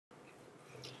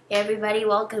Hey everybody,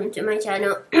 welcome to my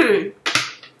channel.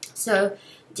 So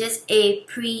just a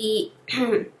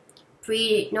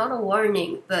not a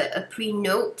warning, but a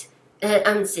pre-note that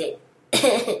I'm sick.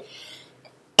 But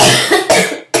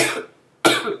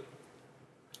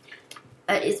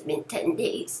it's been 10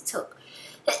 days, so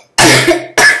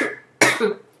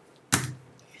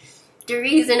the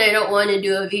reason I don't want to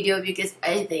do a video because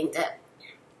I think that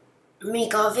me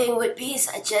coughing would be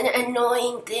such an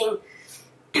annoying thing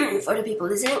for the people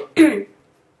listening.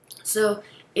 So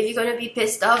if you're gonna be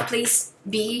pissed off, please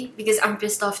be, because I'm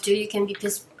pissed off too. You can be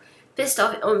pissed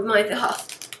off on my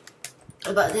behalf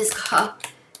about this cough.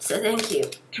 So thank you.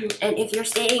 And if you're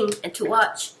staying and to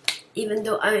watch, even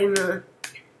though I'm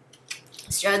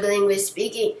struggling with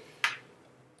speaking,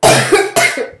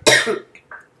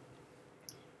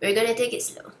 we're gonna take it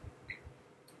slow.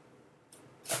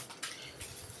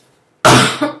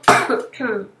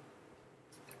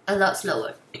 A lot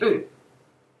slower. We're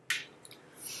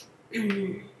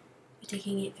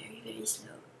taking it very, very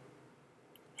slow.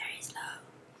 Very slow.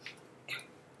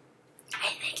 I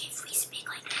think if we speak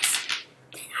like this,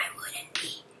 then I wouldn't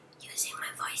be using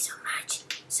my voice so much.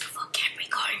 So for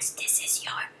Capricorns, this is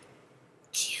your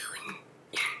June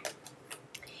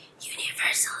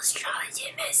Universal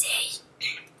Astrology message.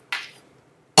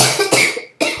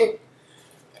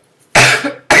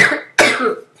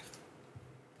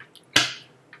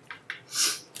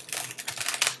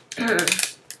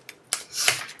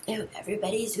 I hope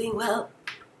everybody is doing well,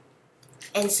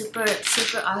 and super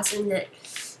awesome that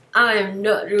I'm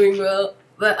not doing well,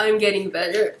 but I'm getting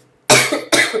better.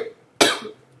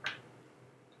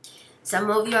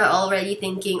 Some of you are already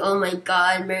thinking, oh my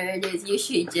god, Meredith, you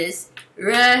should just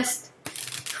rest.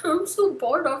 I'm so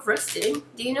bored of resting.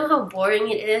 Do you know how boring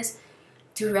it is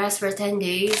to rest for 10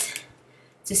 days?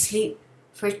 To sleep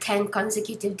for 10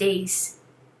 consecutive days,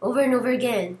 over and over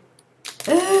again.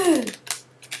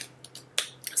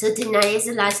 So tonight is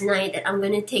the last night that I'm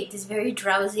gonna take this very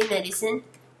drowsy medicine,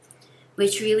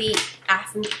 which really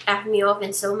affed me off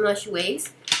in so much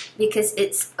ways, because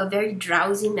it's a very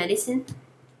drowsy medicine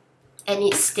and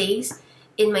it stays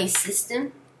in my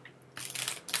system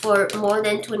for more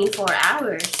than 24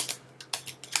 hours.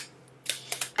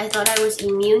 I thought I was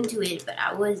immune to it, but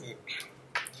I wasn't.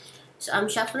 So I'm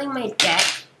shuffling my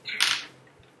deck,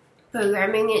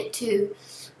 programming it to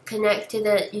connect to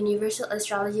the universal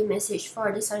astrology message for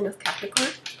the sign of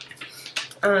Capricorn.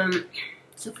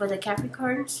 So for the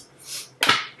Capricorns,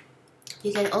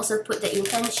 you can also put the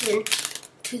intention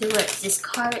towards this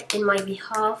card in my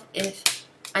behalf if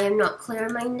I am not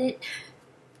clear-minded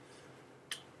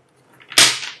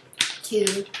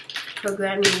to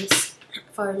program this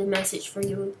for the message for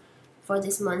you for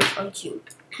this month of June.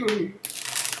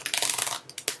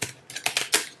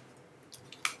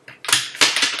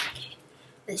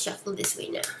 Let's shuffle this way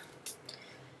now.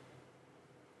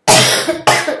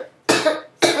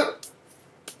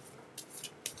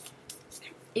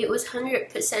 It was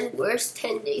 100% worse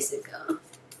 10 days ago.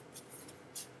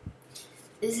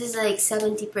 This is like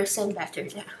 70% better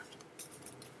now.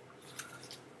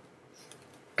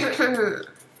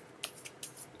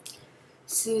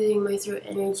 Soothing my throat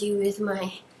energy with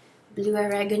my blue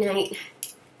aragonite,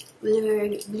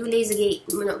 blue lasergate,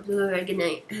 not blue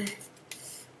aragonite.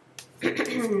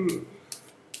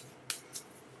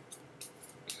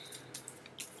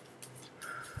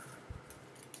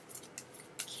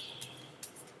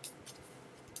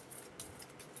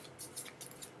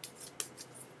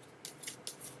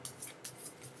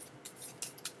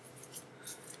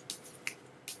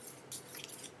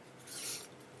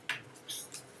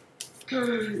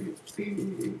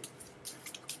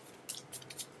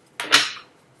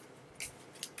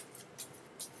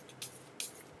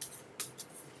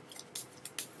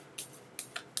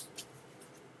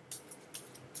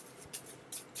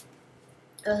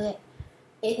 Okay,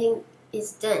 I think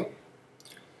it's done.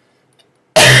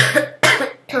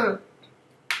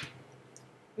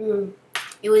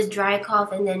 It was dry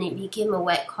cough and then it became a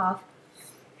wet cough.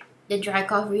 The dry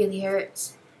cough really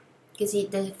hurts because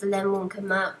the phlegm won't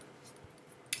come out.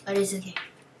 But it's okay.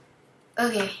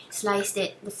 Okay, sliced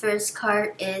it. The first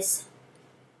card is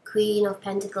Queen of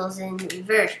Pentacles in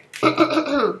reverse.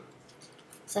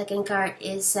 Second card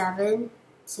is 7,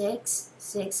 6,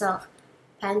 6 of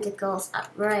Pentacles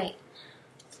upright,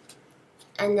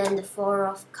 and then the 4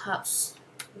 of Cups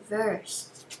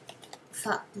reversed.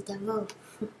 Fuck the devil.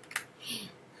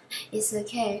 It's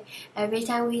okay. Every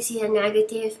time we see a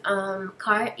negative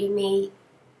card, it may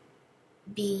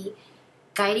be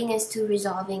guiding us to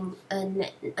resolving a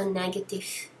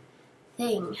negative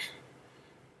thing.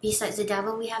 Besides the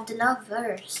devil, we have the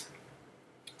Lovers.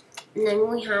 And then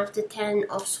we have the Ten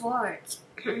of Swords.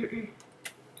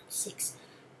 6.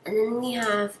 And then we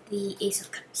have the Ace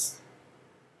of Cups.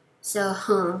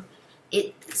 So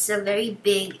it's a very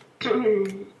big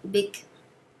big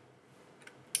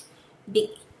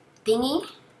thingy.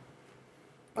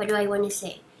 What do I want to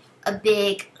say? A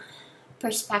big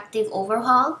perspective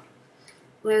overhaul.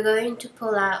 We're going to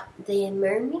pull out the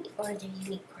Mermaid or the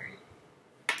Unicorn.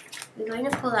 We're going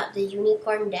to pull out the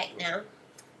Unicorn deck now.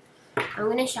 I'm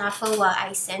going to shuffle while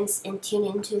I sense and tune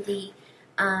into the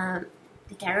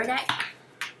tarot deck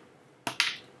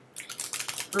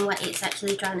and what it's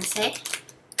actually trying to say.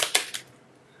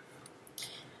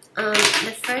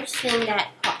 The first thing that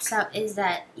pops up is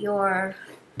that your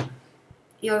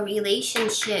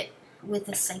relationship with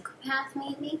a psychopath,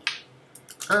 maybe.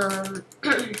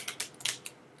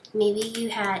 Maybe you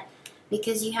had,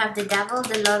 because you have the Devil,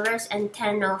 the Lovers, and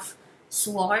Ten of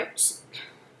Swords,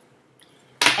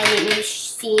 and it may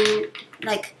seem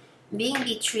like being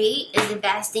betrayed is the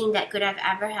best thing that could have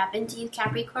ever happened to you,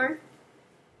 Capricorn.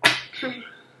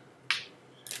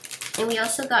 And we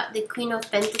also got the Queen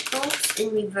of Pentacles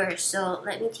in reverse, so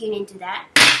let me tune into that.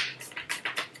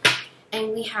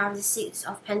 And we have the Six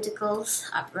of Pentacles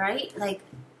upright, like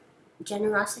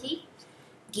generosity,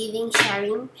 giving,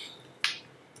 sharing.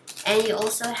 And you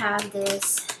also have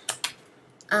this,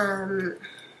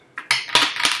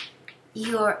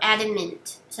 you're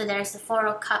adamant. So there's the Four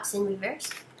of Cups in reverse.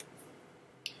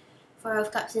 Four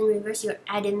of Cups in reverse, you're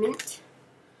adamant.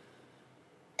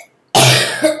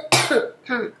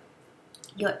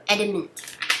 You're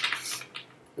adamant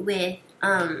with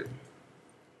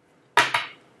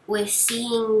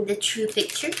seeing the true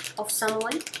picture of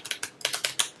someone.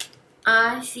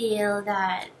 I feel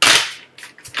that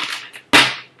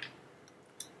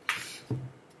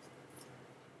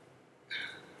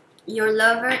your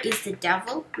lover is the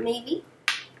Devil, maybe.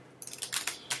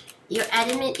 You're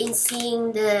adamant in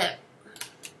seeing there's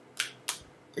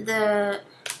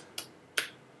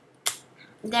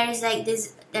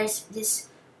this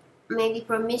maybe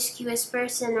promiscuous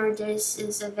person, or this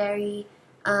is a very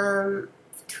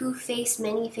two-faced,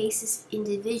 many faces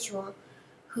individual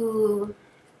who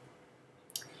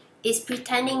is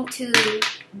pretending to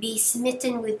be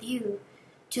smitten with you,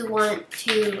 to want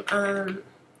to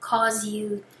cause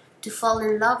you to fall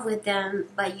in love with them,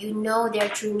 but you know their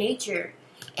true nature,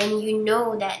 and you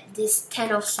know that this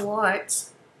Ten of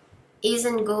Swords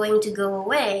isn't going to go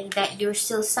away, that you're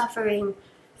still suffering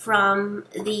from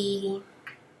the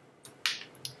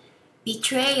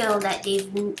betrayal that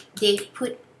they've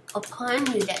put upon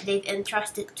you, that they've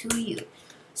entrusted to you.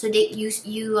 So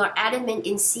you are adamant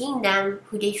in seeing them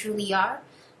who they truly are,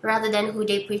 rather than who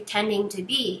they're pretending to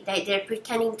be. That they're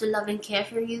pretending to love and care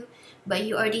for you, but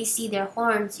you already see their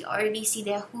horns, you already see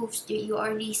their hoofs, you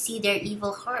already see their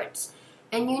evil hearts.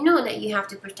 And you know that you have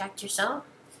to protect yourself.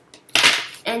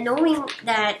 And knowing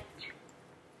that,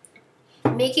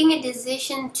 making a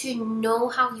decision to know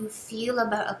how you feel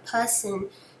about a person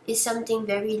is something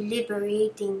very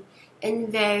liberating and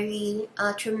very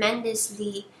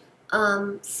tremendously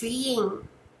freeing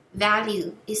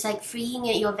value. It's like freeing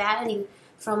your value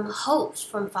from hopes,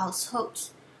 from false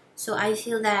hopes. So I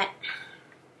feel that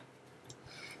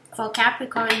for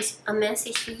Capricorns, a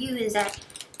message for you is that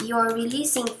you're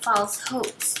releasing false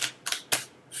hopes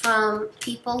from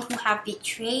people who have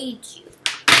betrayed you.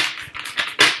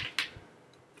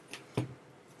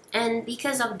 And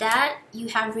because of that, you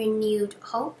have renewed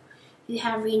hope, you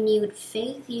have renewed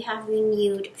faith, you have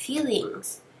renewed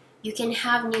feelings. You can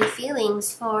have new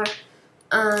feelings for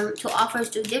to offer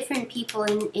to different people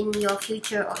in your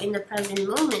future or in the present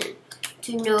moment,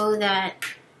 to know that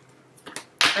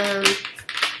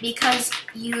because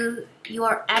you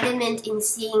are adamant in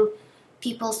seeing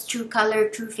people's true color,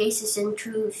 true faces, and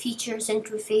true features, and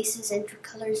true faces, and true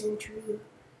colors, and true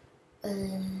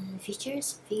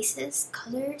features, faces,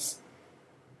 colors,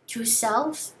 true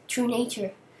selves, true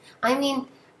nature. I mean,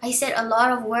 I said a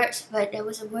lot of words, but there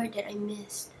was a word that I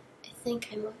missed. I think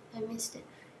I missed it,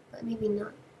 but maybe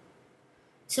not.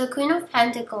 So Queen of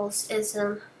Pentacles is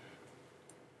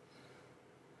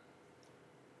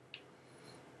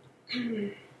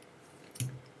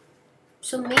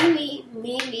so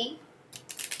maybe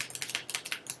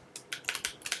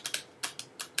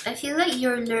I feel like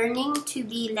you're learning to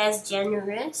be less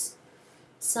generous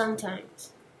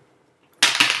sometimes.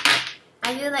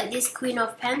 I feel like this Queen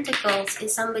of Pentacles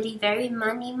is somebody very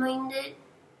money-minded.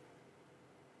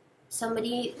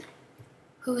 Somebody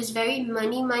who is very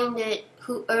money-minded,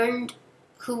 who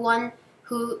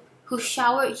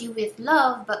showered you with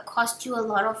love but cost you a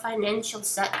lot of financial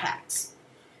setbacks.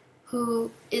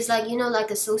 Who is like, you know,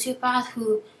 like a sociopath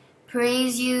who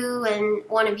praise you and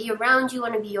want to be around you,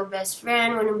 want to be your best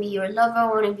friend, want to be your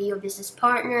lover, want to be your business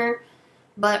partner.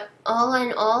 But all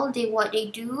in all, what they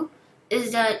do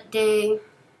is that they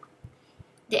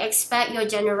expect your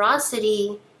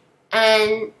generosity,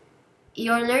 and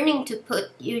you're learning to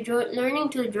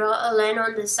draw a line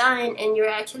on the sign, and you're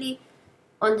actually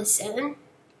on the sand,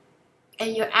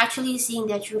 and you're actually seeing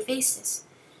their true faces,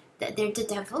 that they're the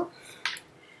devil,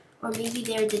 or maybe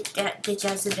they're the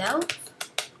Jezebel,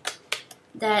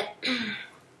 that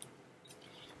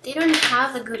they don't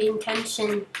have a good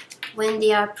intention when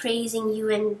they are praising you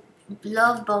and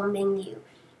love bombing you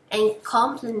and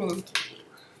complimenting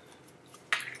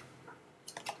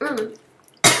you.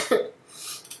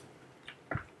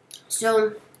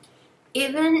 So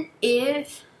even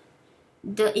if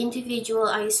the individual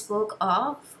I spoke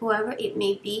of, whoever it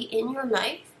may be in your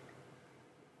life,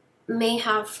 may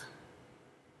have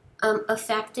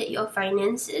affected your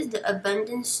finances, the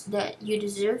abundance that you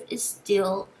deserve is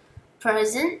still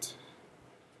present,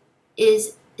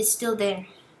 is still there.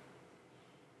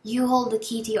 You hold the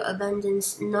key to your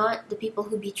abundance, not the people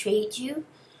who betrayed you,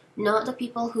 not the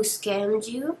people who scammed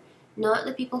you, not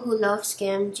the people who love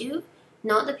scammed you,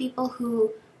 not the people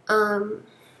who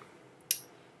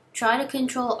try to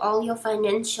control all your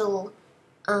financial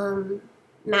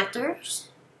matters.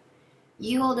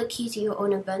 You hold the key to your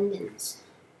own abundance.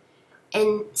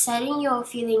 And setting your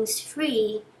feelings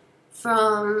free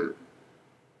from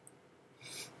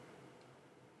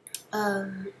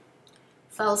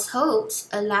false hopes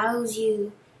allows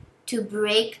you to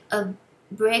break a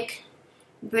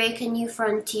new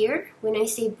frontier. When I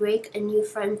say break a new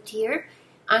frontier,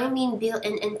 I mean build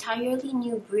an entirely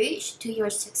new bridge to your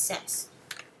success.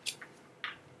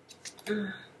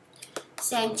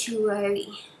 Sanctuary.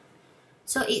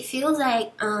 So it feels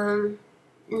like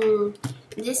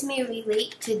this may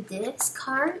relate to this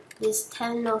card, this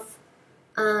 10 of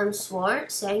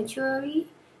Swords, Sanctuary,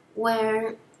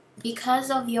 where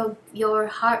because of your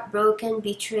heartbroken,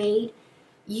 betrayed,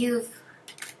 you've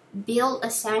built a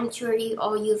sanctuary,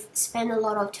 or you've spent a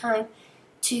lot of time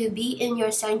to be in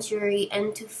your sanctuary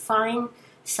and to find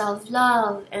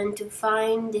self-love and to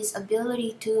find this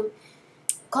ability to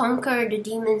conquer the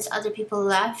demons other people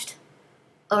left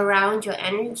around your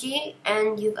energy,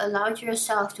 and you've allowed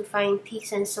yourself to find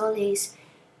peace and solace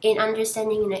in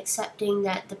understanding and accepting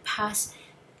that the past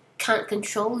can't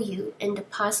control you, and the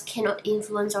past cannot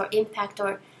influence or impact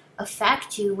or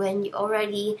affect you when you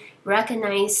already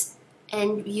recognize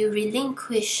and you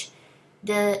relinquish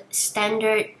the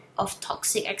standard of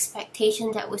toxic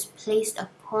expectation that was placed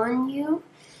upon you,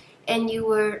 and you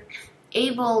were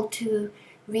able to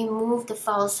remove the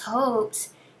false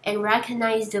hopes and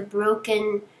recognize the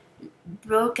broken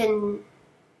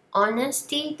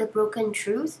honesty, the broken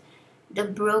truth, the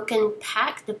broken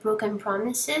pact, the broken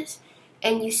promises,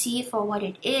 and you see for what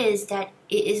it is, that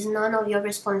it is none of your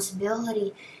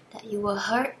responsibility that you were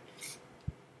hurt,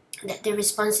 that the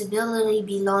responsibility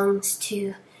belongs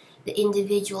to the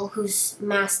individual who's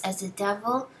masked as the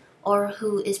devil, or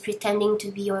who is pretending to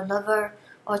be your lover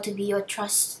or to be your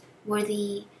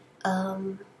trustworthy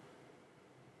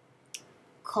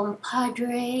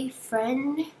compadre,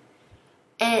 friend.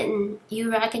 And you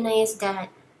recognize that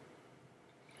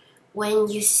when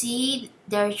you see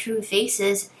their true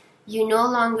faces, you no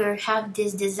longer have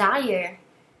this desire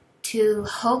to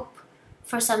hope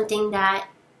for something that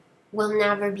will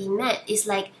never be met. It's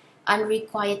like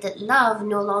unrequited love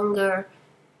no longer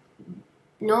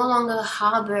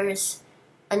harbors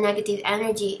a negative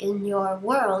energy in your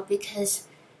world, because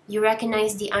you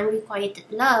recognize the unrequited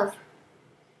love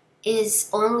is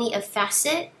only a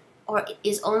facet, or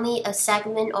is only a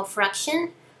segment or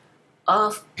fraction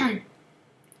of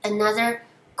another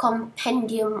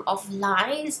compendium of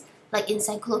lies, like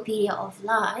encyclopedia of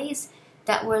lies,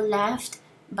 that were left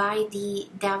by the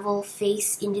devil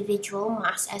face individual,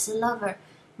 masked as a lover,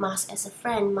 masked as a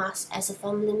friend, masked as a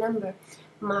family member,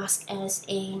 masked as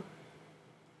a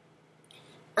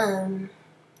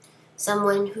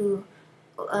someone who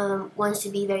wants to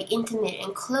be very intimate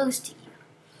and close to you.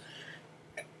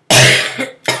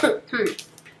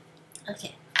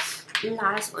 Okay,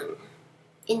 last one,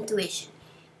 intuition.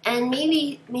 And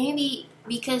maybe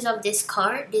because of this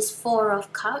card, this Four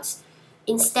of Cups,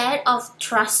 instead of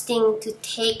trusting to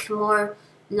take more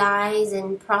lies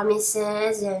and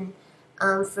promises and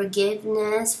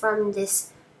forgiveness from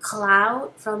this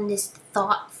cloud, from this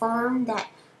thought form that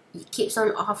keeps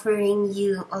on offering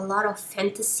you a lot of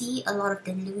fantasy, a lot of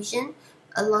delusion,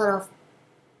 a lot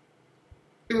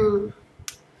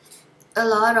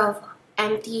of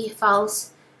empty,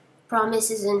 false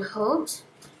promises and hopes,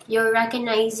 you're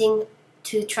recognizing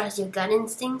to trust your gut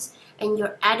instincts, and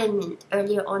you're adamant.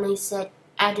 Earlier on I said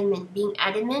adamant, being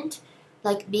adamant,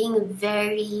 like being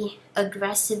very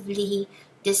aggressively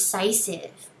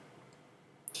decisive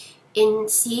in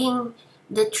seeing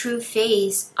the true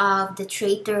face of the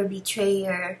traitor,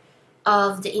 betrayer,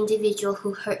 of the individual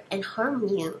who hurt and harm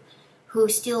you, who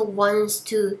still wants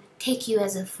to take you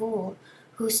as a fool,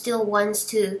 who still wants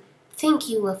to think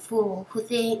you a fool,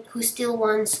 who still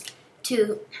wants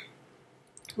to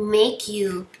make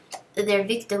you their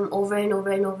victim over and over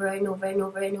and over and over and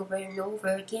over and over and over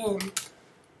again.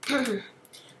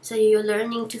 So you're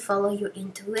learning to follow your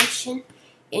intuition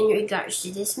in regards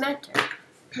to this matter.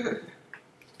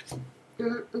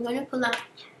 I'm gonna pull out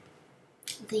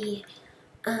the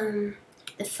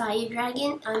fire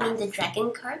dragon, the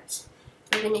dragon cards.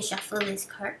 I'm gonna shuffle this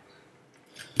card.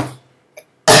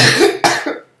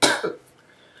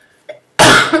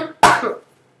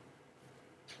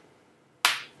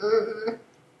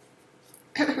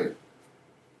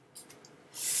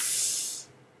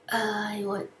 I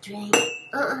want drink.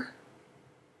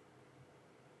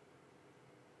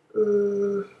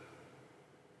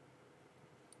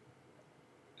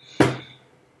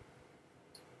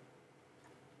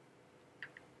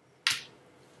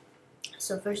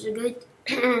 So far so good.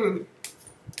 Okay.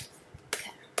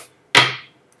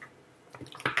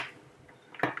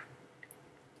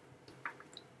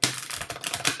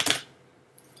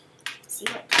 See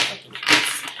what the dragon has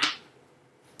to say.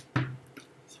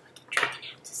 See what the dragon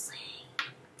has to say.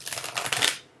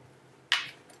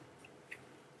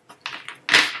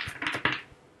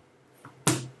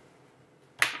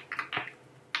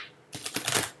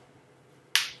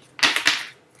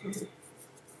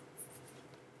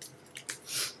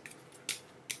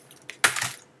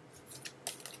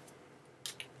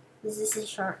 Is this a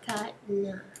shortcut?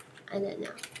 No, I don't know.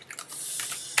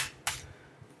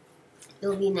 It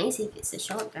would be nice if it's a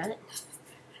shortcut.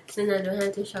 Then I don't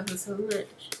have to shuffle so much.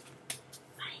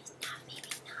 But it's not, maybe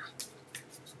not.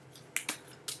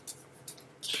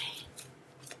 Okay.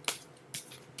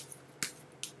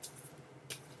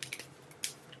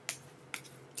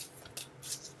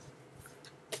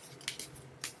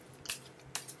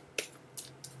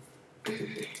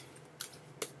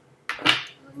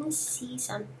 I want to see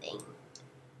something.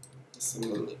 Just a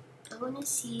minute. I want to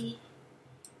see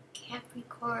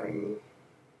Capricorn.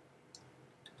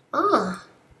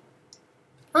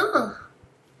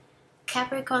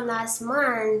 Capricorn last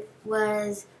month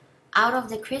was out of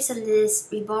the chrysalis,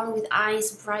 reborn with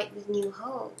eyes bright with new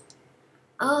hope.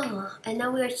 And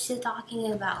now we're still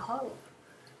talking about hope.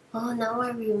 Now I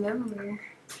remember.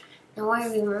 Now I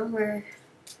remember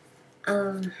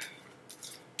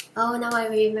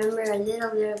a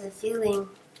little bit of the feeling.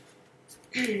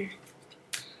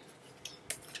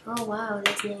 Oh wow,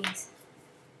 that's nice.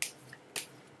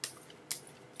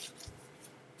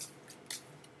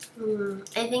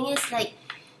 I think it's like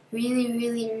really,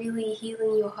 really, really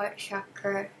healing your heart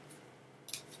chakra.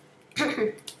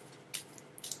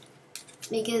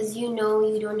 Because you know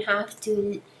you don't have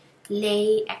to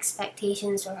lay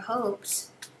expectations or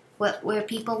hopes. Where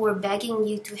people were begging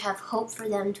you to have hope for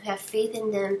them, to have faith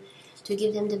in them, to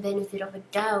give them the benefit of a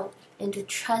doubt, and to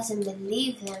trust and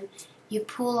believe them, you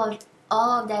pull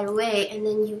all of that away, and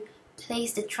then you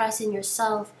place the trust in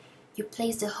yourself, you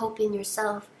place the hope in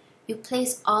yourself, you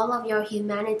place all of your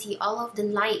humanity, all of the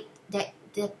light that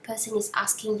the person is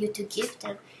asking you to give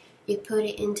them, you put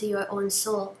it into your own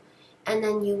soul, and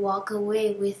then you walk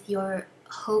away with your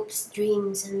hopes,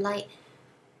 dreams, and light,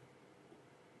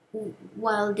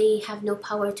 while they have no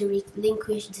power to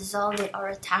relinquish, dissolve it, or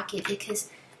attack it, because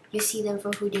you see them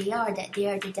for who they are, that they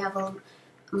are the devil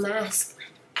mask,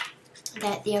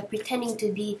 that they are pretending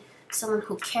to be someone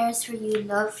who cares for you,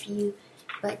 loves you,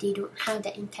 but they don't have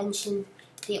that intention.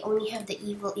 They only have the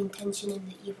evil intention and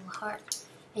the evil heart.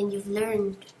 And you've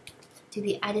learned to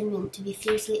be adamant, to be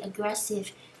fiercely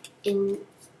aggressive in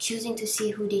choosing to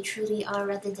see who they truly are,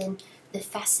 rather than the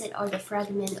facet or the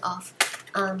fragment of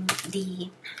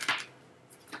the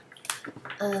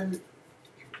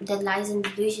lies and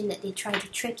delusion that they try to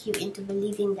trick you into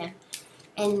believing them,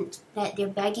 and that they're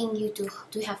begging you to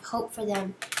have hope for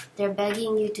them. They're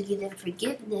begging you to give them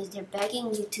forgiveness. They're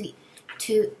begging you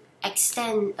to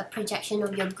extend a projection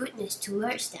of your goodness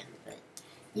towards them. But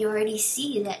you already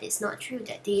see that it's not true,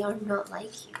 that they are not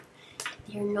like you.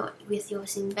 They're not with your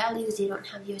same values. They don't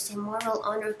have your same moral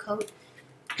honor code.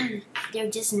 They're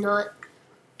just not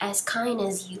as kind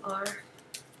as you are.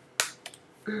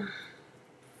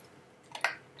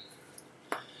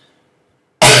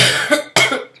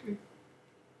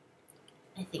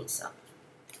 I think so.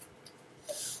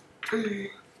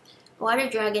 Water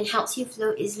dragon helps you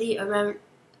float easily around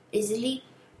easily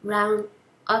round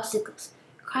obstacles.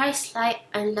 Christ light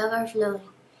and love are flowing.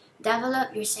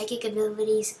 Develop your psychic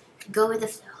abilities, go with the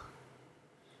flow.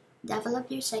 Develop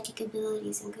your psychic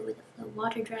abilities and go with the flow.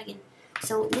 Water dragon.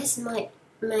 So this might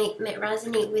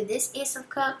resonate with this Ace of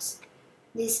Cups,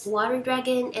 this water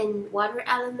dragon and water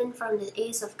element from the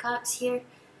Ace of Cups here,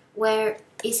 where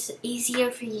it's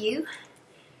easier for you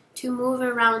to move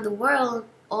around the world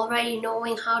already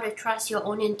knowing how to trust your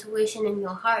own intuition and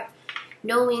your heart,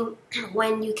 knowing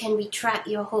when you can retract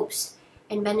your hopes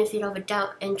and benefit of a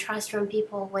doubt and trust from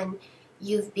people when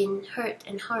you've been hurt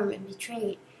and harmed and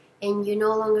betrayed, and you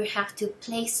no longer have to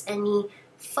place any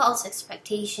false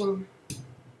expectation,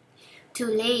 to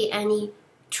lay any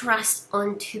trust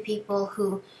onto people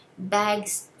who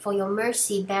begs for your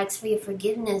mercy, begs for your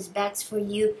forgiveness, begs for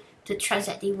you to trust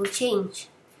that they will change,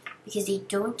 because they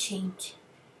don't change.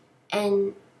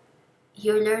 And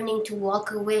you're learning to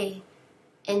walk away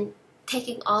and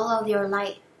taking all of your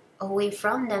light away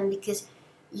from them, because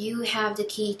you have the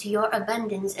key to your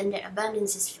abundance, and that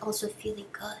abundance is also feeling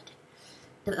good.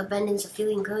 The abundance of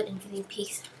feeling good and feeling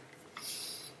peace.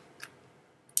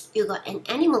 You got an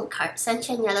animal card,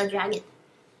 Sunshine Yellow Dragon.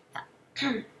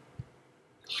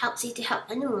 Helps you to help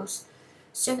animals,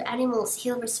 serve animals,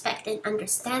 heal, respect, and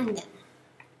understand them.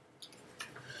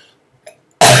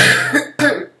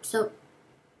 So,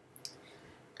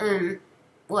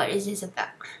 what is this about?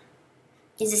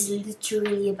 Is this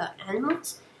literally about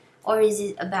animals, or is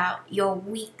it about your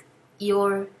weak,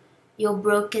 your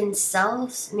broken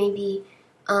selves? Maybe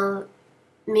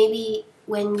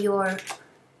when you're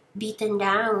beaten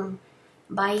down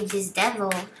by this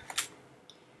devil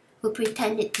who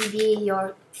pretended to be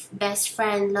your best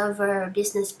friend, lover,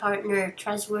 business partner,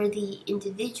 trustworthy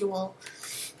individual,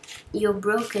 you're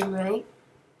broken, right?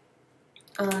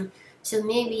 So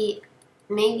maybe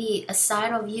a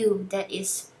side of you that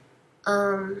is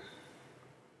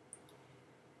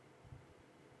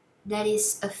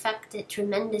affected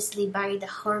tremendously by the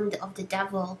harm of the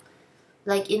devil.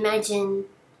 Like, imagine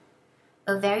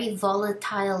a very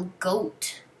volatile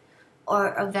goat or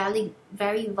a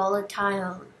very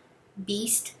volatile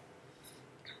beast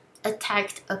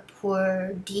attacked a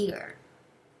poor deer,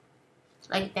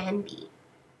 like Bambi.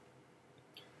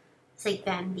 It's like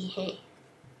Bambi, hey.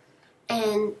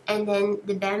 And then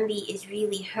the Bambi is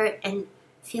really hurt and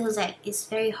feels like it's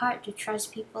very hard to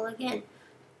trust people again.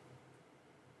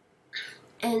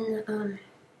 And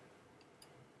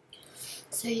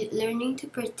so you're learning to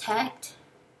protect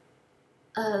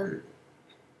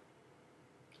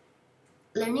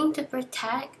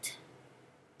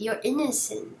your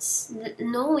innocence,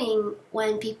 knowing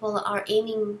when people are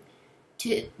aiming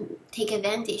to take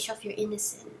advantage of your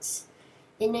innocence.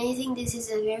 And I think this is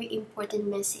a very important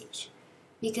message,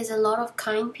 because a lot of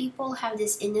kind people have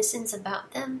this innocence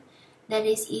about them that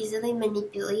is easily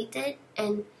manipulated.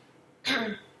 And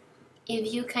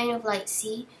if you kind of like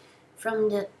see from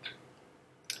the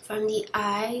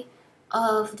eye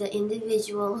of the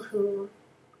individual who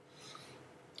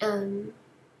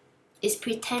is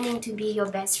pretending to be your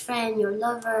best friend, your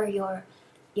lover,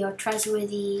 your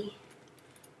trustworthy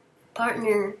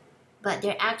partner, but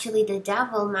they're actually the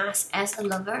devil masked as a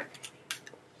lover,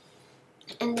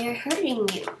 and they're hurting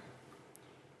you.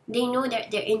 They know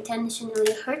that they're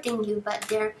intentionally hurting you, but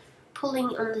they're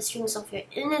pulling on the strings of your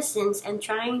innocence and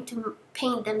trying to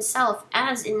paint themselves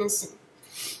as innocent.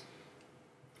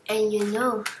 And you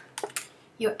know,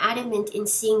 you're adamant in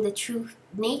seeing the true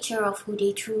nature of who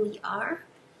they truly are,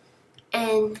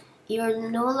 and you're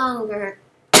no longer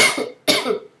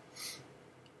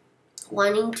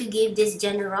wanting to give this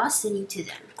generosity to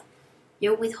them.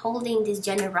 You're withholding this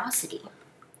generosity.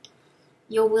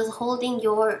 You're withholding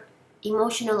your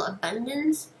emotional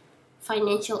abundance,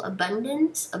 financial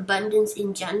abundance, abundance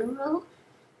in general,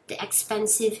 the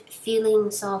expansive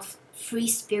feelings of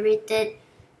free-spirited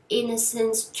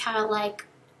innocence, childlike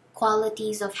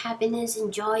qualities of happiness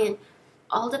and joy, and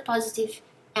all the positive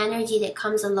energy that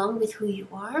comes along with who you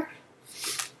are.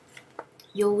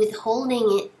 You're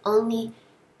withholding it, only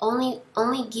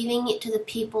giving it to the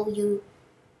people you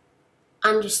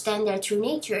understand their true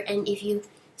nature. And if you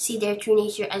see their true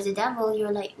nature as a devil,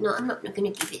 you're like, no, I'm not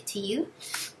going to give it to you.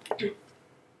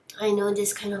 I know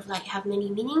this kind of like have many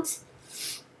meanings,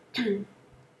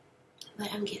 but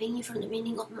I'm giving you from the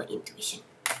meaning of my intuition.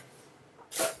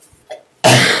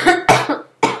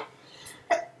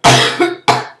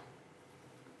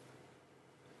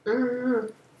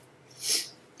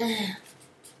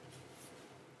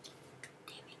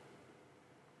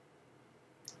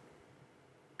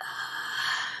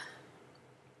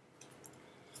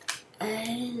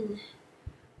 And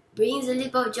brings a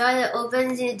leap of joy that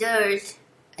opens the doors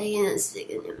I cannot speak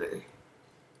anymore.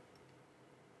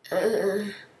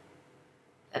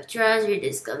 Have trust,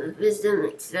 rediscover wisdom,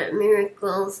 accept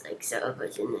miracles, accept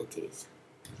opportunities.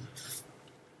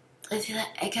 I feel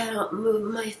like I cannot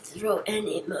move my throat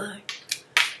anymore.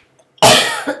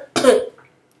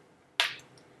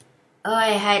 Oh, I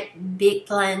had big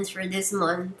plans for this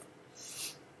month,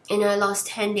 and I lost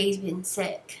 10 days being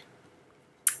sick.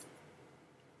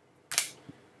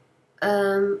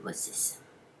 What's this?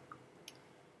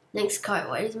 Next card.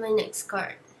 What is my next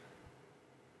card?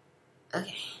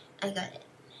 Okay, I got it.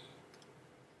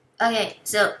 Okay,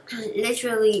 so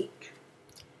literally,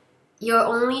 you're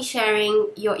only sharing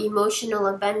your emotional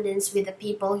abundance with the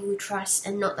people you trust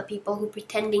and not the people who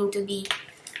pretending to be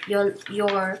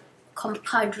your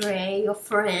compadre, your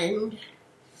friend.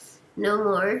 No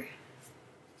more.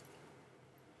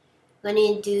 I'm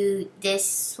gonna do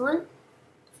this one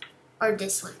or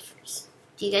this one first.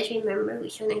 Do you guys remember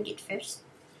which one I did first?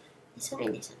 This one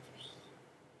or this one first?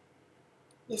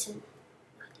 This one,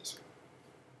 not this one.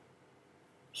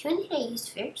 Which one did I use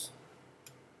first?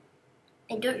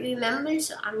 I don't remember,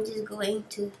 so I'm just going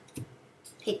to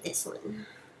pick this one.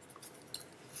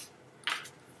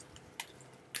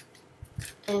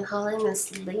 I'm falling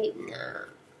asleep now.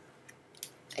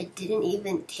 I didn't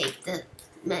even take the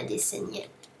medicine yet.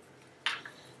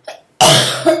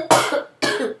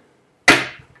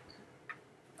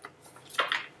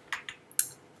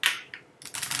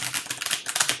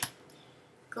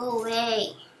 Go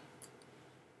away.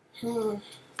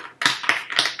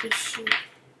 Issue.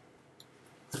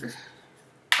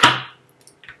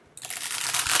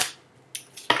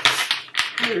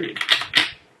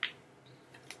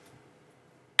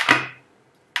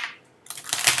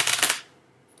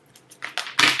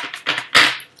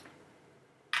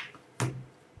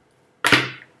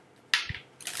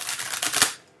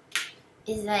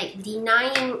 Is like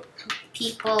denying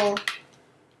people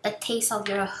a taste of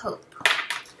your hope,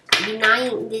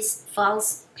 denying these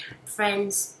false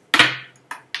friends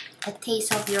a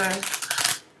taste of your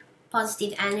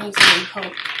positive energy and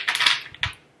hope.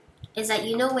 It's like,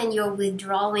 you know, when you're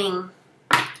withdrawing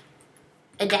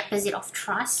a deposit of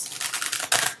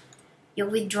trust, you're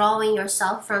withdrawing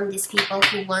yourself from these people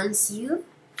who wants you,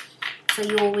 so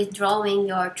you're withdrawing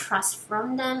your trust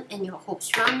from them and your hopes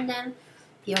from them,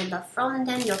 your love from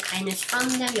them, your kindness from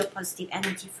them, your positive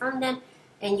energy from them,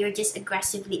 and you're just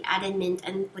aggressively adamant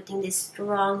and putting this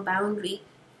strong boundary.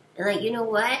 And like, you know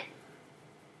what?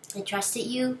 I trusted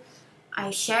you. I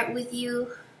shared with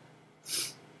you.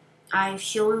 I've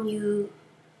shown you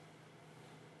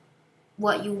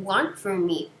what you want from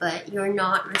me, but you're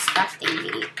not respecting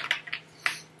me.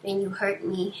 And you hurt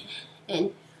me.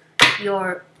 And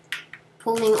you're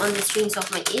pulling on the strings of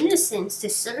my innocence to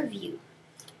serve you.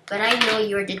 But I know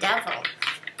you're the devil.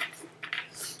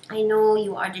 I know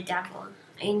you are the devil.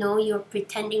 I know you're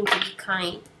pretending to be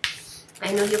kind.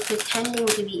 I know you're pretending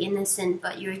to be innocent,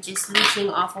 but you're just leeching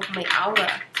off of my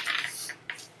aura.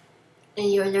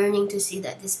 And you're learning to see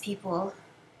that these people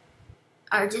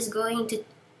are just going to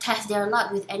test their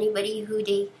luck with anybody who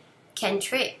they can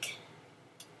trick.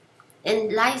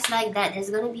 And life's like that. There's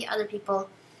going to be other people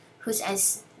who's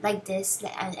as like this,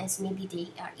 as maybe they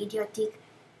are idiotic,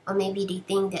 or maybe they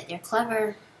think that they're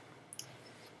clever.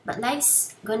 But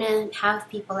life's gonna have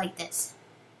people like this.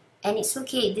 And it's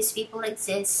okay, these people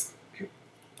exist.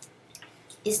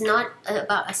 It's not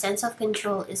about a sense of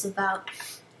control, it's about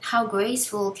how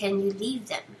graceful can you leave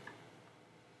them.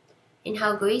 And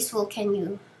how graceful can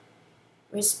you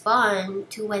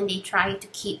respond to when they try to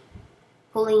keep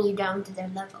pulling you down to their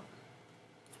level.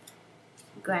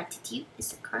 Gratitude is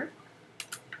the card.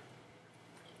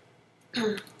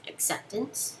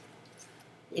 Acceptance.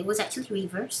 It was actually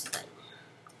reversed, but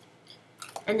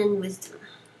and then wisdom.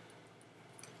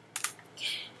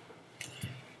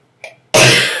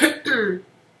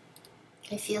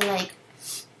 I feel like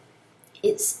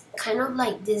it's kind of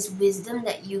like this wisdom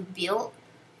that you build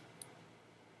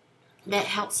that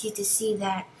helps you to see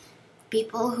that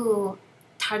people who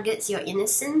targets your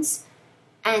innocence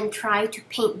and try to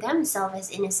paint themselves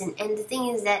as innocent. And the thing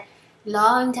is that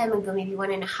long time ago, maybe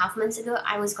 1.5 months ago,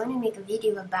 I was going to make a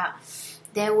video about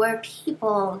there were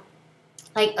people,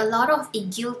 like a lot of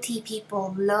guilty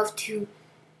people love to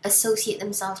associate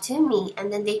themselves to me,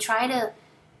 and then they try to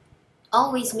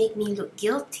always make me look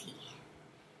guilty.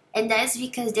 And that's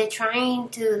because they're trying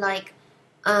to like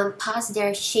pass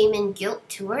their shame and guilt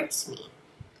towards me.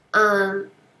 There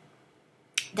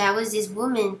was this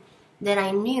woman that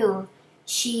I knew.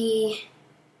 She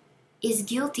is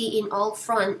guilty in all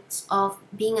fronts of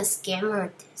being a scam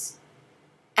artist.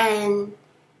 And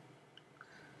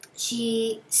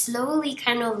she slowly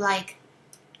kind of like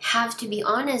have to be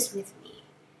honest with me,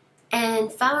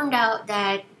 and found out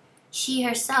that she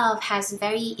herself has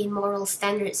very immoral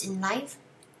standards in life,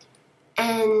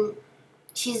 and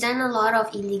she's done a lot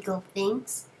of illegal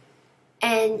things,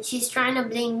 and she's trying to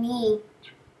blame me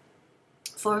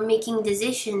for making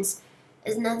decisions. It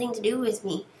has nothing to do with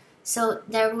me. So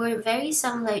there were very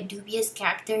some like dubious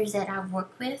characters that I've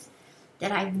worked with,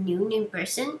 that I've known in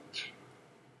person,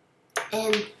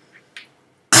 and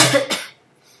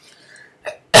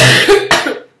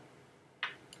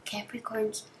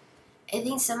Capricorns, I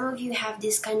think some of you have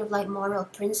this kind of like moral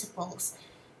principles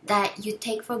that you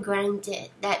take for granted,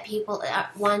 that people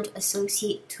want to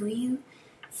associate to you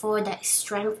for that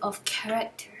strength of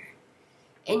character.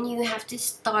 And you have to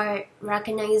start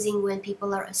recognizing when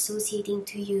people are associating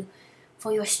to you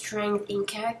for your strength in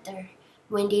character,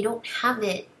 when they don't have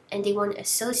it and they want to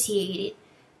associate it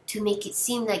to make it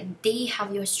seem like they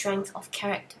have your strength of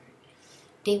character.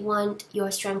 They want your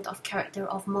strength of character,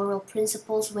 of moral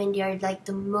principles, when they are like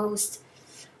the most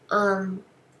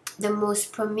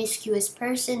promiscuous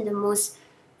person, the most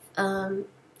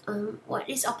what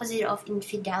is opposite of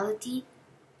infidelity?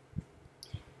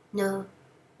 No,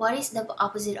 what is the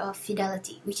opposite of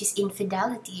fidelity? Which is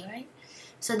infidelity, right?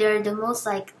 So they're the most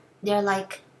like, they're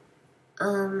like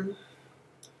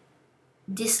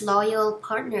disloyal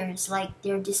partners, like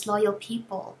they're disloyal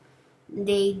people.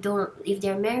 They don't, if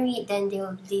they're married, then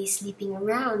they'll be sleeping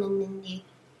around, and then they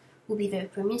will be very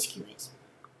promiscuous.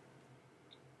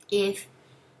 If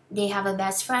they have a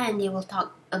best friend, they will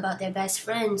talk about their best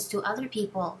friends to other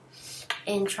people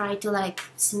and try to like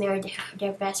smear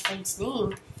their best friend's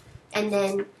name, and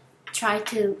then try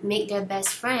to make their best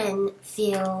friend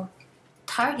feel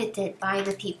targeted by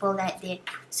the people that they,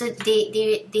 so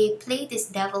they play this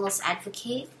devil's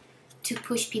advocate to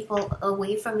push people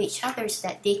away from each other so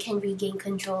that they can regain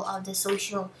control of the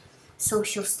social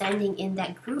standing in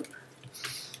that group,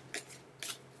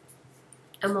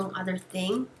 among other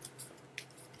things.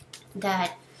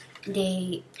 That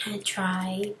they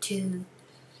try to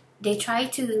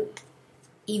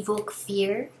evoke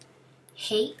fear,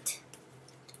 hate,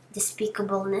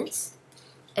 despicableness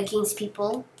against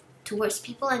people, towards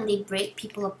people, and they break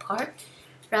people apart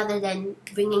rather than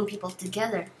bringing people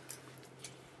together.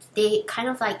 They kind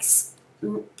of like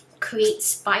create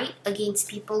spite against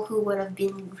people who would have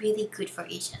been really good for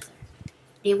each other.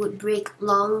 They would break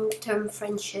long-term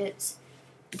friendships.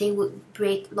 They would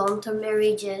break long-term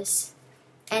marriages.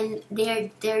 And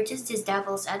they're just this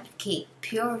devil's advocate,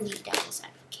 purely devil's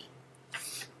advocate.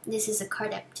 This is a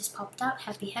card that just popped out.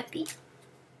 Happy, happy.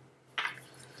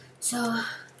 So,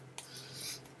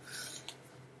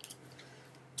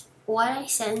 what I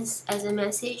sense as a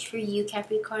message for you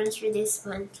Capricorns for this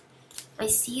month, I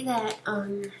see that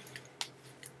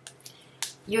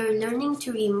you're learning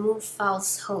to remove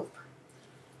false hope.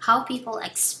 How people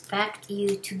expect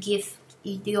you to give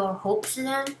your hope to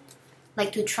them,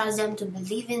 like to trust them, to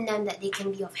believe in them, that they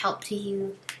can be of help to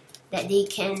you, that they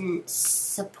can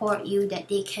support you, that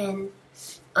they can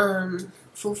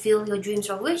fulfill your dreams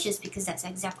or wishes, because that's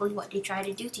exactly what they try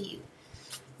to do to you.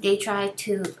 They try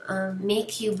to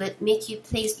make you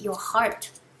place your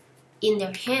heart in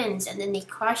their hands, and then they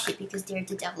crush it because they're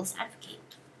the devil's advocate.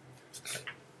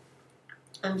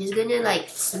 I'm just gonna like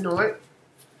snort.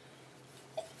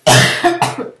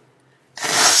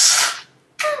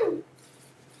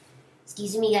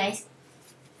 Excuse me, guys.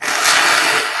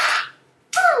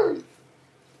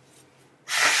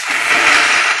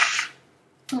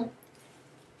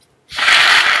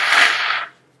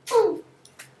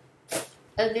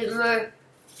 A bit more.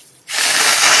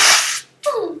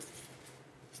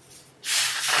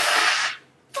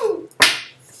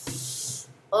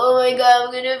 Oh my god,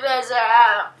 I'm gonna pass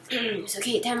out. It's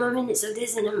okay, 10 more minutes of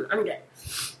this and I'm done.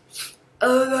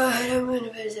 Oh god, I'm gonna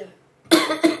pass out.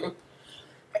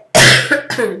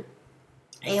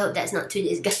 I hope that's not too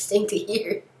disgusting to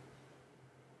hear.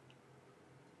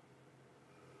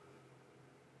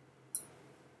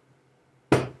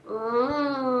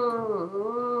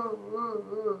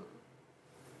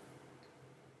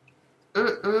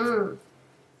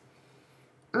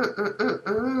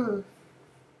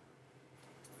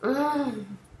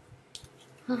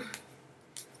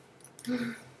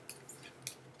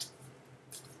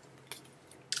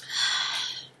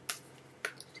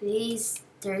 Today's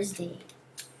Thursday,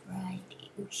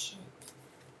 Friday, oh shit.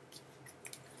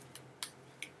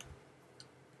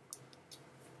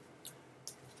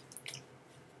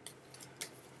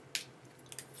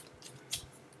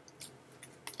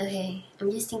 Okay,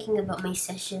 I'm just thinking about my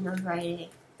session on Friday.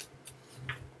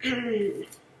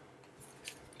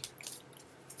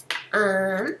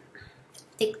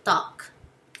 TikTok.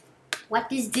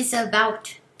 What is this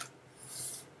about?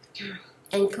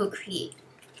 and co-create.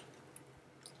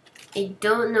 I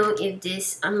don't know if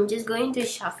this, I'm just going to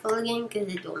shuffle again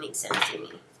because it don't make sense to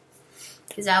me,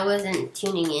 because I wasn't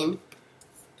tuning in.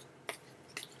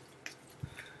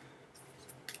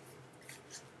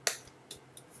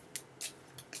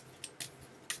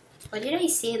 What did I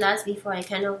say last before I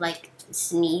kind of like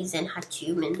sneeze and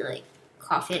hachum and like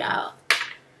cough it out?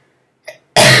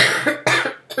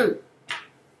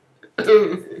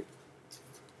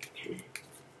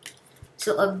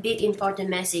 So a big important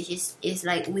message is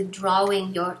like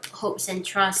withdrawing your hopes and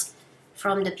trust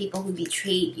from the people who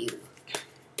betrayed you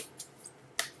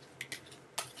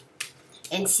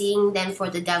and seeing them for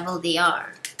the devil they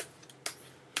are,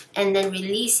 and then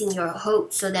releasing your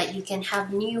hopes so that you can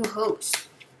have new hopes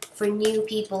for new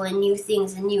people and new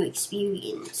things and new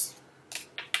experience.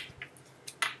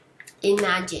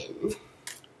 Imagine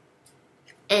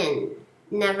and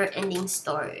never-ending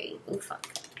story. Oh fuck.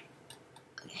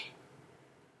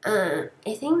 Okay.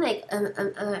 I think like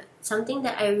something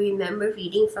that I remember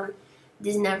reading from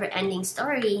this never-ending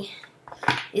story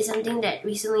is something that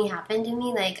recently happened to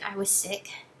me. Like I was sick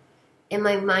and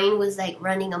my mind was like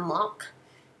running amok,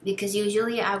 because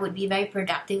usually I would be very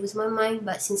productive with my mind,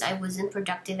 but since I wasn't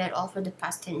productive at all for the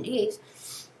past 10 days,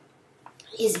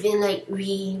 it's been like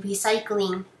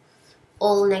recycling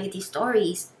all negative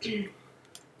stories.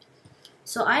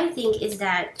 So I think is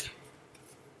that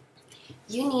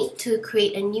you need to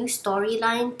create a new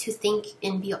storyline to think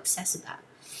and be obsessed about.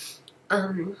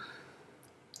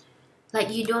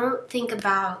 Like you don't think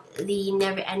about the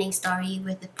never-ending story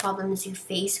with the problems you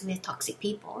face with toxic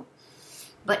people,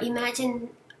 but imagine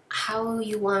how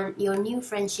you want your new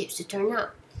friendships to turn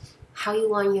out, how you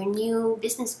want your new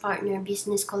business partner,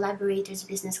 business collaborators,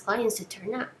 business clients to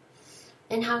turn out,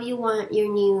 and how you want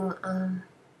your new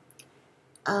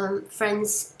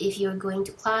friends, if you're going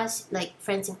to class, like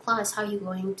friends in class, how you're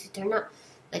going to turn out,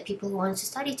 like people who want to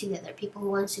study together, people who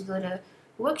want to go to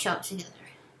workshops together,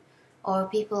 or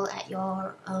people at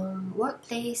your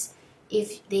workplace,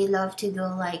 if they love to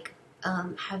go like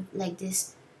have like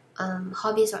this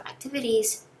hobbies or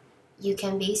activities, you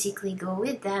can basically go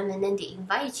with them and then they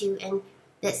invite you, and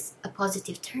that's a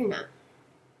positive turnout.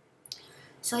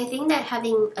 So I think that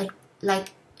having a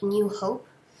new hope,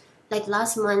 like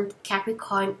last month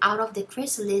Capricorn, out of the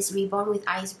chrysalis, reborn with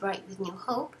eyes bright with new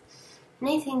hope. And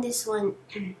I think this one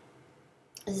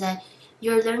is that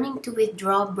you're learning to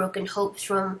withdraw broken hopes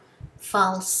from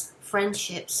false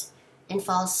friendships and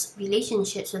false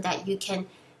relationships so that you can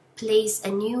place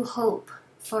a new hope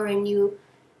for a new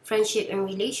friendship and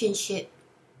relationship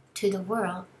to the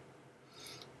world.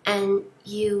 And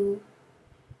you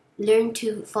learn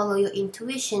to follow your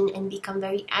intuition and become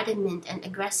very adamant and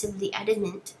aggressively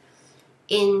adamant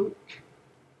in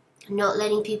not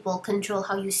letting people control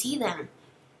how you see them.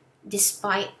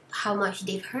 Despite how much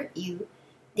they've hurt you,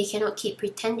 they cannot keep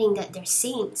pretending that they're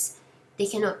saints. They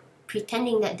cannot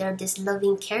pretending that they're this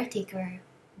loving caretaker,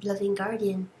 loving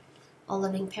guardian, or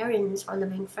loving parents, or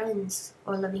loving friends,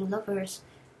 or loving lovers,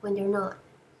 when they're not.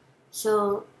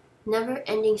 So,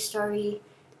 never-ending story.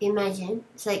 Imagine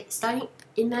it's like starting.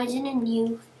 Imagine a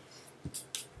new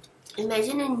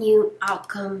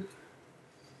outcome.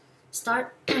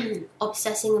 Start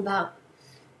obsessing about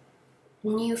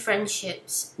new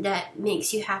friendships that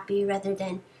makes you happy, rather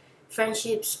than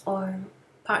friendships or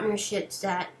partnerships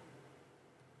that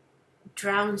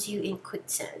drowns you in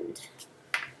quicksand.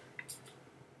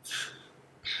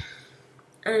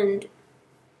 And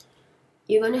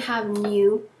you're gonna have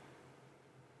new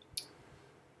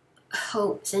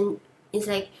hopes, and it's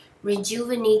like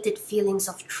rejuvenated feelings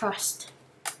of trust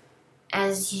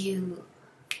as you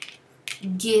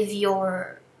give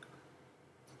your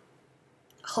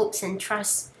hopes and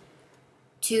trust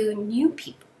to new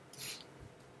people.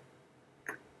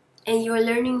 And you're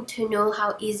learning to know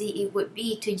how easy it would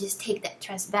be to just take that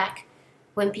trust back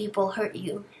when people hurt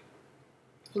you,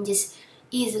 and just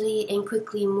easily and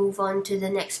quickly move on to the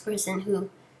next person who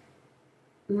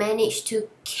managed to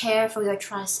care for your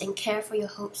trust and care for your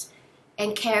hopes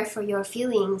and care for your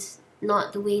feelings,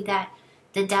 not the way that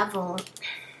the devil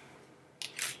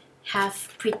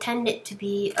have pretended to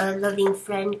be a loving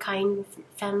friend, kind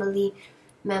family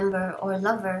member or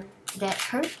lover that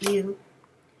hurt you.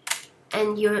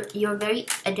 And you're very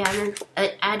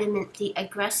adamantly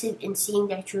aggressive in seeing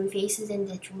their true faces and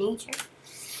their true nature,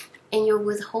 and you're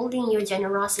withholding your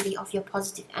generosity of your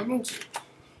positive energy,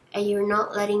 and you're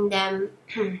not letting them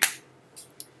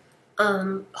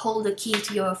hold the key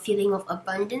to your feeling of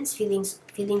abundance, feelings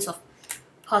of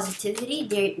positivity.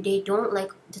 They don't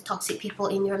like the toxic people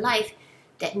in your life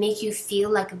that make you feel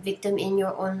like a victim in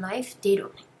your own life.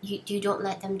 You don't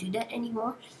let them do that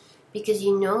anymore. because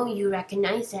you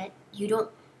recognize that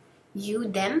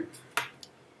them,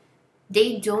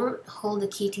 they don't hold the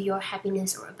key to your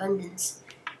happiness or abundance.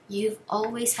 You've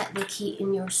always had the key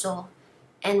in your soul.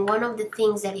 And one of the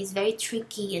things that is very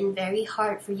tricky and very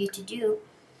hard for you to do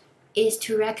is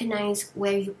to recognize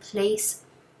where you place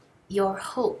your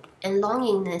hope and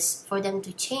longingness for them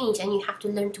to change, and you have to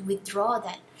learn to withdraw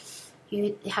that.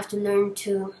 You have to learn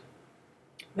to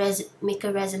make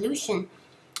a resolution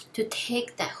to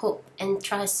take that hope and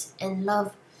trust and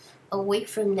love away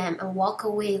from them and walk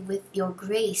away with your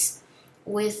grace,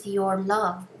 with your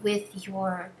love, with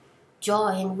your joy,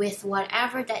 and with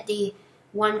whatever that they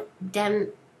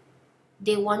wanted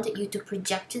you to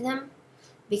project to them,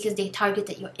 because they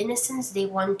targeted your innocence. They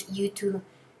want you to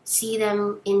see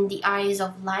them in the eyes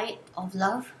of light, of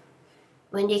love,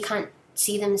 when they can't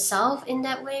see themselves in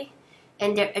that way,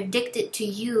 and they're addicted to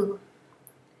you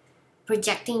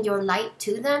projecting your light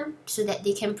to them so that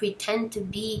they can pretend to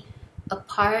be a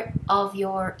part of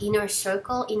your inner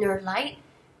circle, inner light,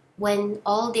 when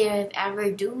all they have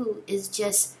ever do is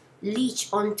just leech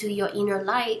onto your inner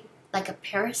light like a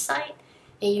parasite.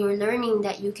 And you're learning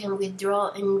that you can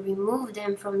withdraw and remove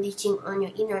them from leeching on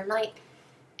your inner light,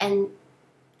 and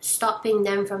stopping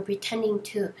them from pretending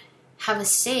to have a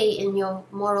say in your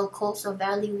moral codes or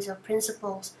values or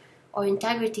principles or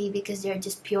integrity, because they're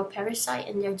just pure parasite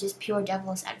and they're just pure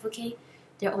devil's advocate.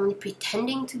 They're only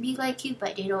pretending to be like you,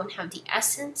 but they don't have the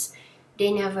essence.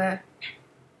 They never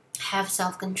have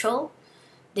self-control.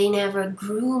 They never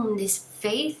groom this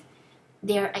faith.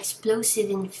 They're explosive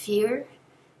in fear,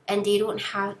 and they don't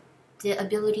have the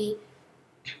ability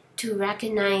to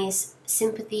recognize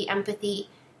sympathy, empathy,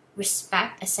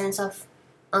 respect, a sense of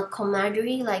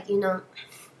camaraderie, like,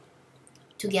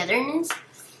 togetherness.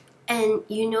 And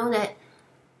you know that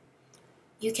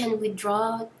you can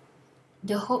withdraw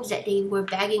the hopes that they were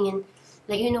begging, and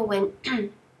when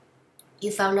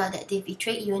you found out that they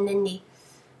betrayed you, and then they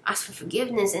ask for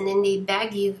forgiveness, and then they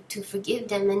beg you to forgive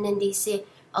them, and then they say,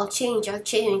 I'll change,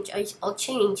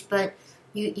 but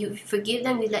you forgive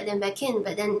them, you let them back in,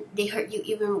 but then they hurt you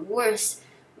even worse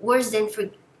than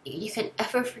you can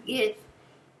ever forgive.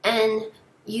 And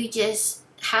you just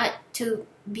had to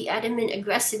be adamant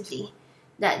aggressively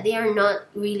that they are not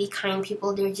really kind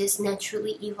people, they're just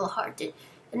naturally evil-hearted,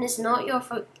 and it's not your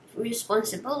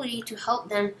responsibility to help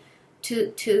them,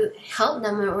 to help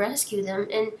them and rescue them.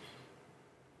 And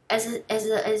as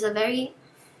a very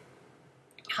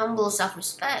humble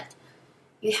self-respect,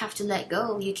 you have to let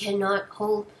go. You cannot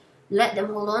let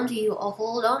them hold on to you, or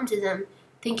hold on to them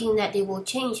thinking that they will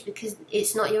change, because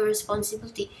it's not your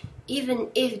responsibility. Even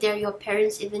if they're your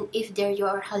parents, even if they're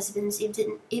your husbands,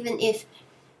 even if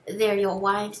they're your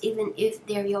wives, even if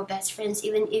they're your best friends,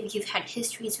 even if you've had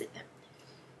histories with them.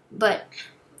 But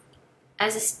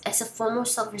as a form of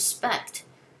self-respect,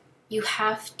 you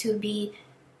have to be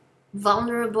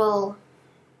vulnerable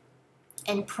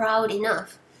and proud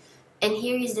enough. And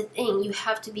here is the thing: you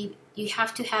have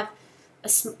to have a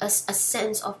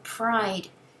sense of pride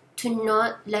to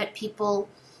not let people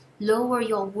lower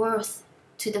your worth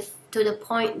to the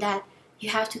point that you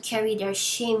have to carry their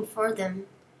shame for them,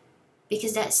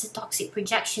 because that's a toxic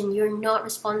projection. You're not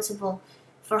responsible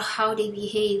for how they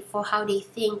behave, for how they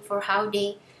think, for how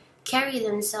they carry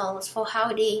themselves, for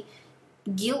how they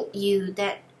guilt you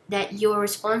that you're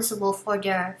responsible for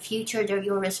their future, that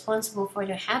you're responsible for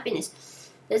their happiness.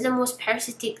 That's the most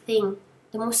parasitic thing,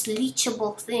 the most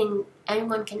leechable thing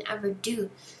anyone can ever do.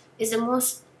 Is the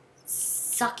most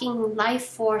sucking life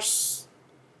force,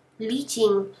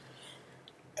 leeching,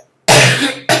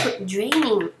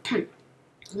 draining,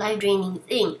 life-draining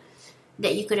thing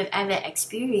that you could have ever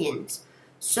experienced.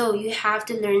 So you have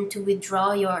to learn to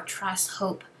withdraw your trust,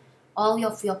 hope, all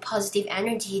of your positive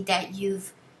energy that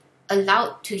you've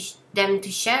allowed them to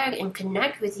share and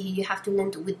connect with you. You have to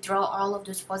learn to withdraw all of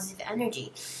those positive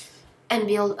energy and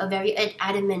build a very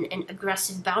adamant and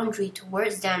aggressive boundary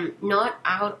towards them, not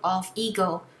out of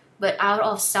ego, but out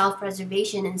of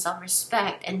self-preservation and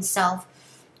self-respect and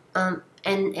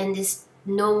and this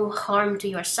no harm to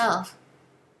yourself.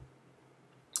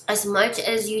 As much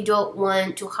as you don't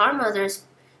want to harm others,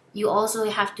 you also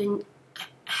have to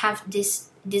have this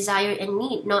desire and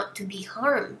need not to be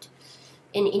harmed.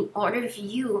 And in order for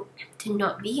you to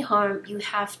not be harmed, you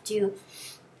have to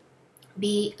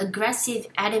be aggressive,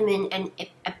 adamant, and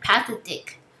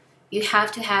apathetic. You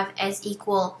have to have as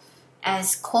equal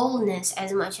as coldness.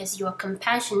 As much as you are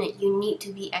compassionate, you need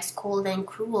to be as cold and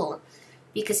cruel,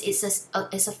 because it's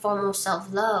a form of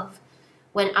self-love.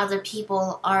 When other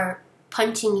people are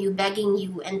punching you, begging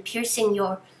you, and piercing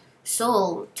your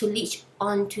soul to leech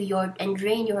onto and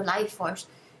drain your life force,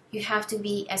 You have to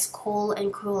be as cold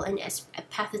and cruel and as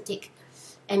apathetic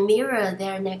and mirror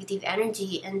their negative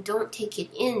energy, and don't take it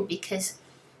in, because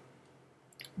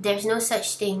there's no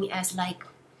such thing as like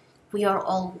we are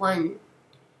all one.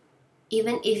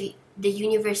 Even if the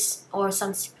universe or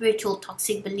some spiritual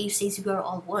toxic belief says we are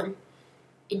all one,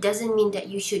 it doesn't mean that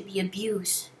you should be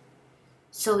abused.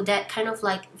 So that kind of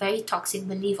like very toxic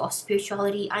belief of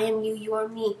spirituality, I am you, you are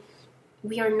me,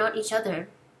 we are not each other.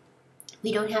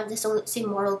 We don't have the same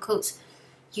moral codes.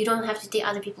 You don't have to take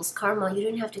other people's karma. You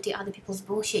don't have to take other people's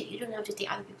bullshit. You don't have to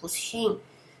take other people's shame.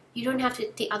 You don't have to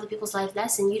take other people's life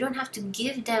lesson. You don't have to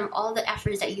give them all the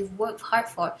efforts that you've worked hard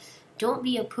for. Don't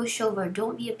be a pushover.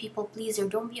 Don't be a people pleaser.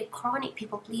 Don't be a chronic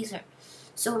people pleaser.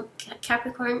 So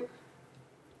Capricorn,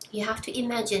 you have to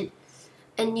imagine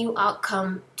a new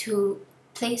outcome to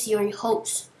place your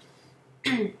hopes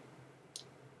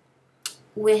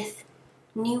with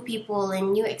new people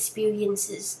and new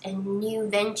experiences and new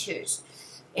ventures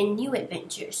and new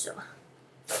adventures.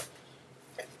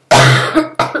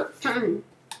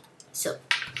 So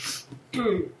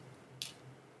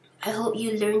I hope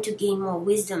you learn to gain more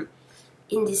wisdom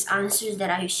in these answers that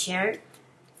I shared.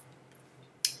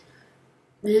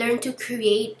 Learn to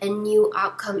create a new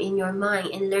outcome in your mind,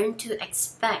 and learn to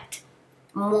expect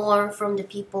more from the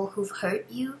people who've hurt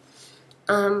you,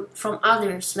 from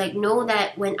others. Like, know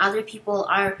that when other people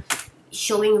are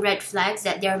showing red flags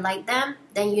that they're like them,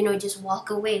 then, you know, just walk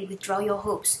away. Withdraw your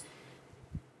hopes,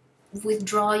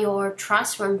 withdraw your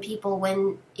trust from people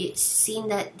when it's seen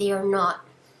that they are not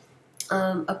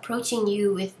approaching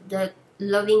you with the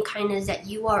loving kindness that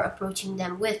you are approaching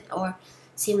them with, or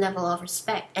same level of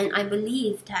respect. And I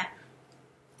believe that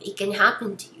it can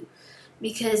happen to you,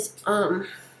 because I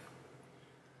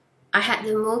had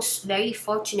the most very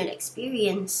fortunate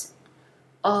experience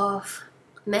of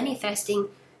manifesting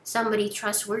somebody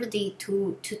trustworthy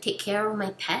to take care of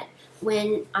my pet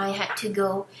when I had to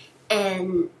go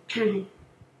and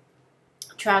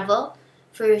travel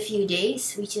for a few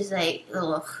days, which is like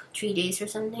 3 days or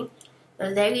something.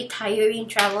 A very tiring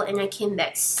travel, and I came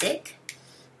back sick.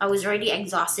 I was already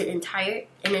exhausted and tired,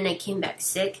 and then I came back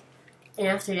sick. And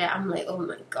after that, I'm like, oh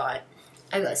my god,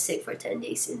 I got sick for 10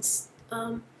 days since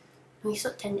we saw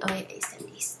 10. Oh yeah, it's 10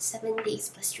 days, 7 days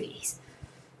plus 3 days.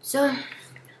 So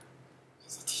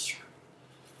there's a tissue.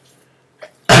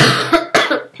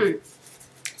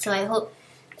 So I hope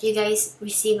you guys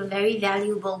receive a very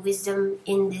valuable wisdom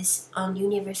in this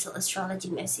universal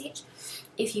astrology message.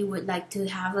 If you would like to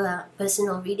have a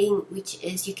personal reading, which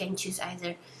is, you can choose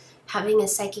either having a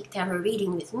psychic tarot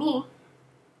reading with me,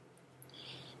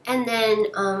 and then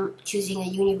choosing a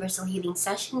universal healing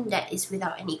session that is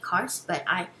without any cards, but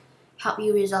I help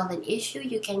you resolve an issue.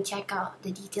 You can check out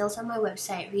the details on my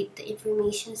website, read the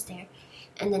informations there,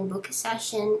 and then book a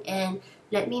session and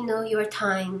let me know your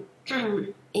time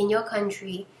in your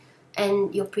country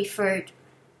and your preferred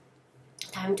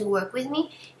time to work with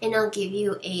me, and I'll give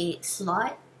you a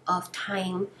slot of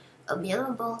time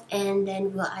available, and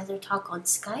then we'll either talk on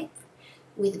Skype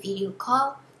with a video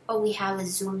call, or we have a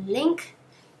Zoom link.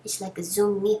 It's like a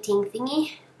Zoom meeting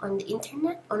thingy on the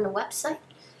internet, on the website,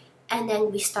 and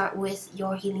then we start with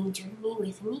your healing journey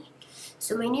with me.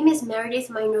 So my name is Meredith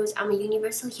Mynrose. I'm a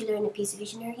universal healer and a peace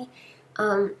visionary.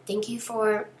 Thank you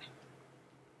for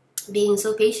being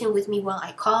so patient with me while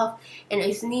I cough and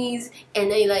I sneeze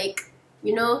and I, like,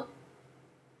 you know,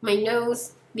 my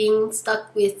nose being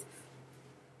stuck with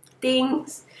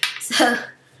things. So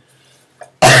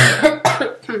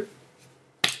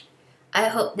I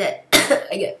hope that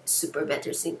I get super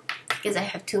better soon, because I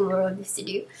have 2 more of this to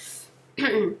do.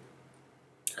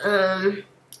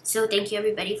 So thank you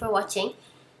everybody for watching.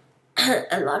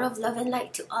 A lot of love and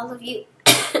light to all of you.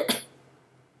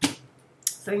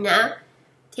 For now,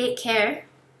 take care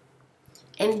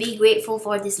and be grateful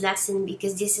for this lesson,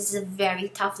 because this is a very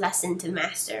tough lesson to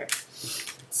master.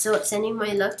 So sending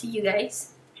my love to you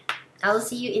guys. I will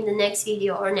see you in the next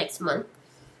video or next month.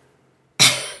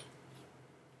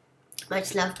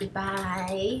 Much love.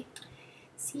 Goodbye.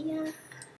 See ya.